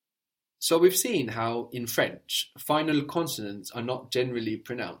So we've seen how in French, final consonants are not generally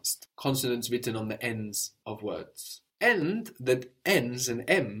pronounced, consonants written on the ends of words. And that N's and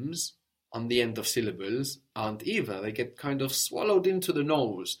M's on the end of syllables aren't either. They get kind of swallowed into the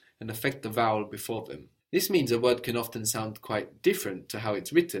nose and affect the vowel before them. This means a word can often sound quite different to how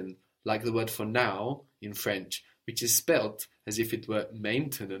it's written, like the word for now in French, which is spelt as if it were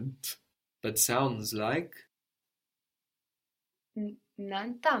maintenant, but sounds like...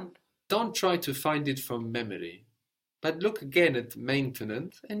 Nantamp. Don't try to find it from memory, but look again at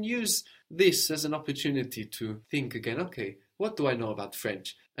maintenant and use this as an opportunity to think again, okay, what do I know about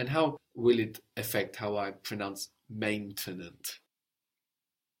French and how will it affect how I pronounce maintenant?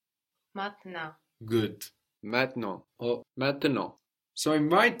 Maintenant. Good. Maintenant or maintenant. So in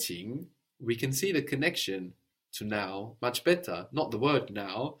writing, we can see the connection to now much better. Not the word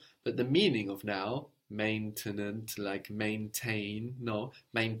now, but the meaning of now. Maintenant, like maintain. No,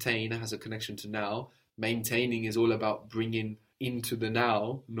 maintain has a connection to now. Maintaining is all about bringing into the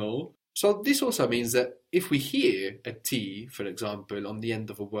now. No. So this also means that if we hear a T, for example, on the end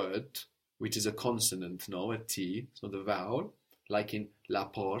of a word, which is a consonant, no, a T, so the vowel, like in la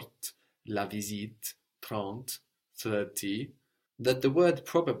porte, la visite, 30, 30, that the word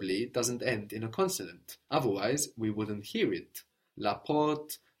probably doesn't end in a consonant. Otherwise, we wouldn't hear it. La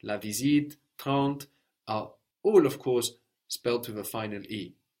porte, la visite, 30 are all, of course, spelled with a final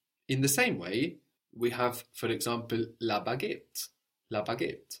E. In the same way, we have, for example, la baguette,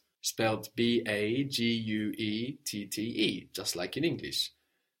 spelled B-A-G-U-E-T-T-E, just like in English.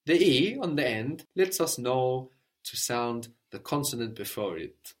 The E on the end lets us know to sound the consonant before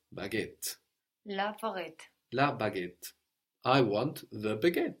it, baguette. La baguette. La baguette. I want the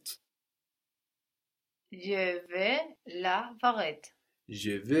baguette. Je veux la baguette.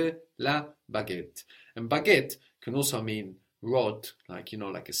 Je veux la baguette. And baguette can also mean rod, like,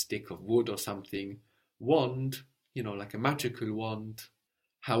 like a stick of wood or something. Wand, like a magical wand.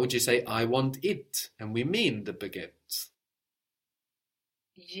 How would you say, I want it? And we mean the baguette.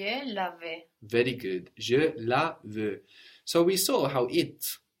 Je la veux. Very good. Je la veux. So we saw how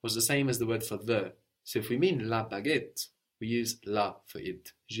it was the same as the word for the. So if we mean la baguette, we use la for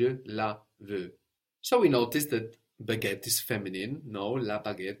it. Je la veux. So we noticed that baguette is feminine. No, la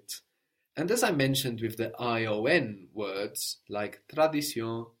baguette. And as I mentioned with the ION words, like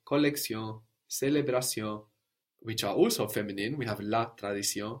tradition, collection, célébration, which are also feminine, we have la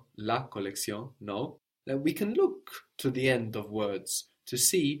tradition, la collection, no, that we can look to the end of words to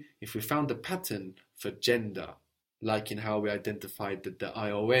see if we found a pattern for gender, like in how we identified that the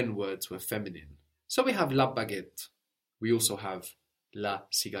ION words were feminine. So we have la baguette. We also have la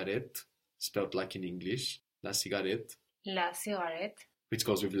cigarette, spelled like in English, la cigarette. La cigarette. Which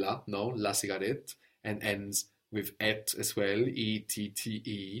goes with la, no, la cigarette, and ends with et as well,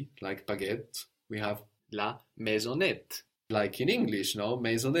 E-T-T-E, like baguette. We have la maisonnette, like in English, no,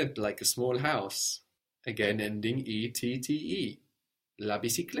 maisonnette, like a small house. Again, ending E-T-T-E. La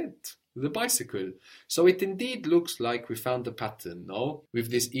bicyclette, the bicycle. So it indeed looks like we found a pattern, no, with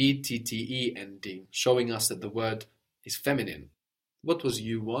this E-T-T-E ending, showing us that the word is feminine. What was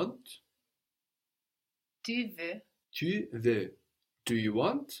you want? Tu veux. Tu veux. Do you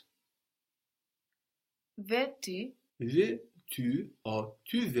want? Veux-tu? Veux-tu or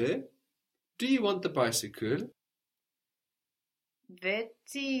tu veux? Do you want the bicycle?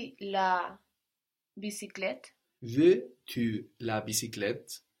 Veux-tu la bicyclette? Veux-tu la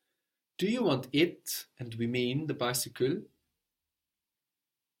bicyclette? Do you want it? And we mean the bicycle?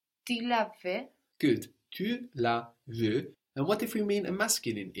 Tu la veux? Good. Tu la veux. And what if we mean a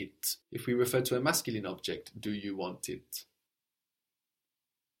masculine it? If we refer to a masculine object, do you want it?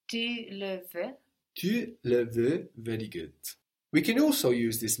 Tu le veux? Tu le veux. Very good. We can also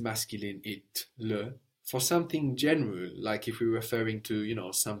use this masculine it, le, for something general, like if we're referring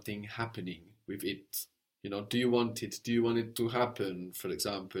to, something happening with it. Do you want it? Do you want it to happen, for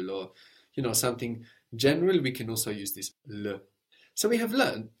example? Or, something general, we can also use this le. So we have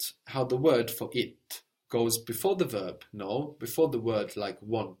learnt how the word for it goes before the verb, before the word like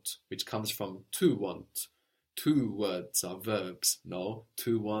want, which comes from to want. Two words are verbs,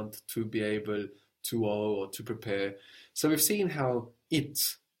 to want, to be able, to owe, or to prepare. So we've seen how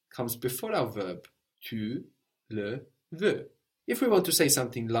it comes before our verb, tu le veux. If we want to say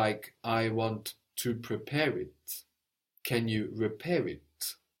something like, I want to prepare it, can you repair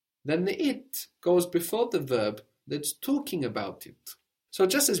it? Then the it goes before the verb that's talking about it. So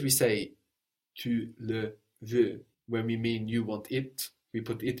just as we say, tu le veux, when we mean you want it, we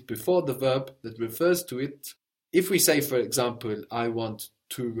put it before the verb that refers to it. If we say, for example, I want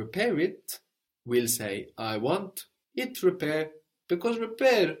to repair it, we'll say, I want it repair Because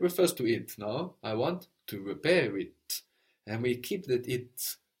repair refers to it, no? I want to repair it. And we keep that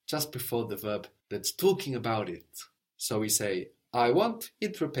it just before the verb that's talking about it. So we say, I want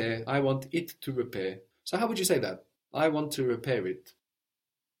it repair, I want it to repair. So how would you say that? I want to repair it.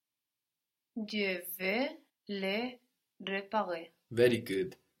 Je veux le réparer. Very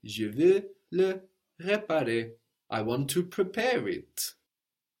good. Je veux le réparer. I want to prepare it.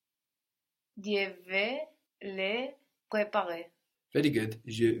 Je veux le préparer. Very good.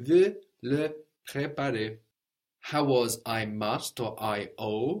 Je veux le préparer. How was I must or I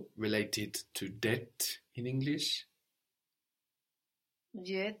owe related to debt in English?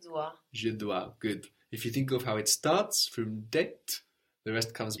 Je dois. Je dois. Good. If you think of how it starts from debt, the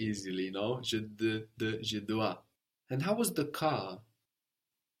rest comes easily, no? Je dois. And how was the car?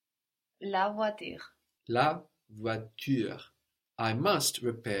 La voiture. La voiture. I must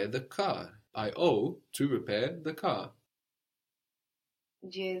repair the car. I owe to repair the car.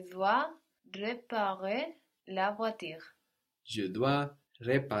 Je dois réparer la voiture. Je dois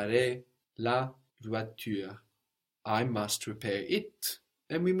réparer la voiture. I must repair it.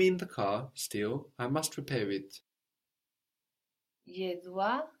 And we mean the car still. I must repair it. Je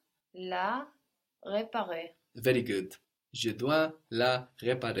dois la réparer. Very good. Je dois la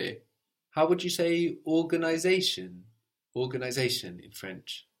réparer. How would you say organization? Organization in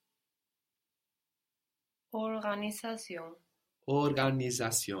French. Organisation.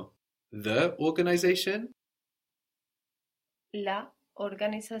 Organisation. The organization? La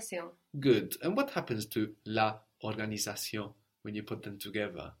organisation. Good. And what happens to la organisation when you put them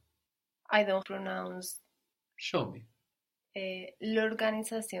together? I don't pronounce Show me.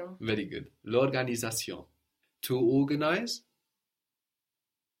 l'organisation. Very good. L'organisation. To organize?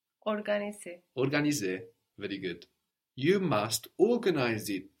 Organiser. Organiser. Very good. You must organize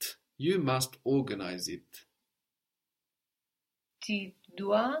it. You must organize it. Tu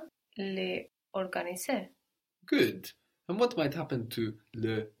dois le organiser. Good. And what might happen to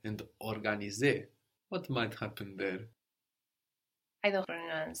le and organiser? What might happen there? I don't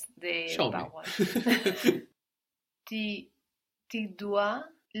pronounce the Show me. vowel. Tu dois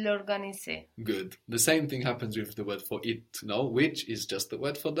l'organiser. Good. The same thing happens with the word for it, no? Which is just the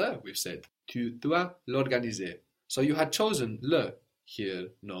word for the, we've said. Tu dois l'organiser. So you had chosen le here,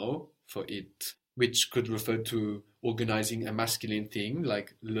 no, for it, which could refer to organizing a masculine thing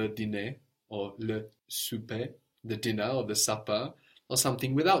like le dîner or le souper, the dinner or the supper, or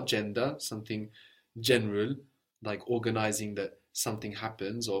something without gender, something general, like organizing that something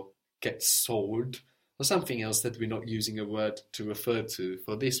happens or gets sold, or something else that we're not using a word to refer to.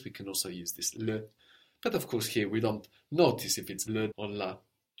 For this, we can also use this le. But of course, here we don't notice if it's le or la.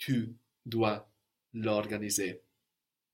 Tu dois l'organiser.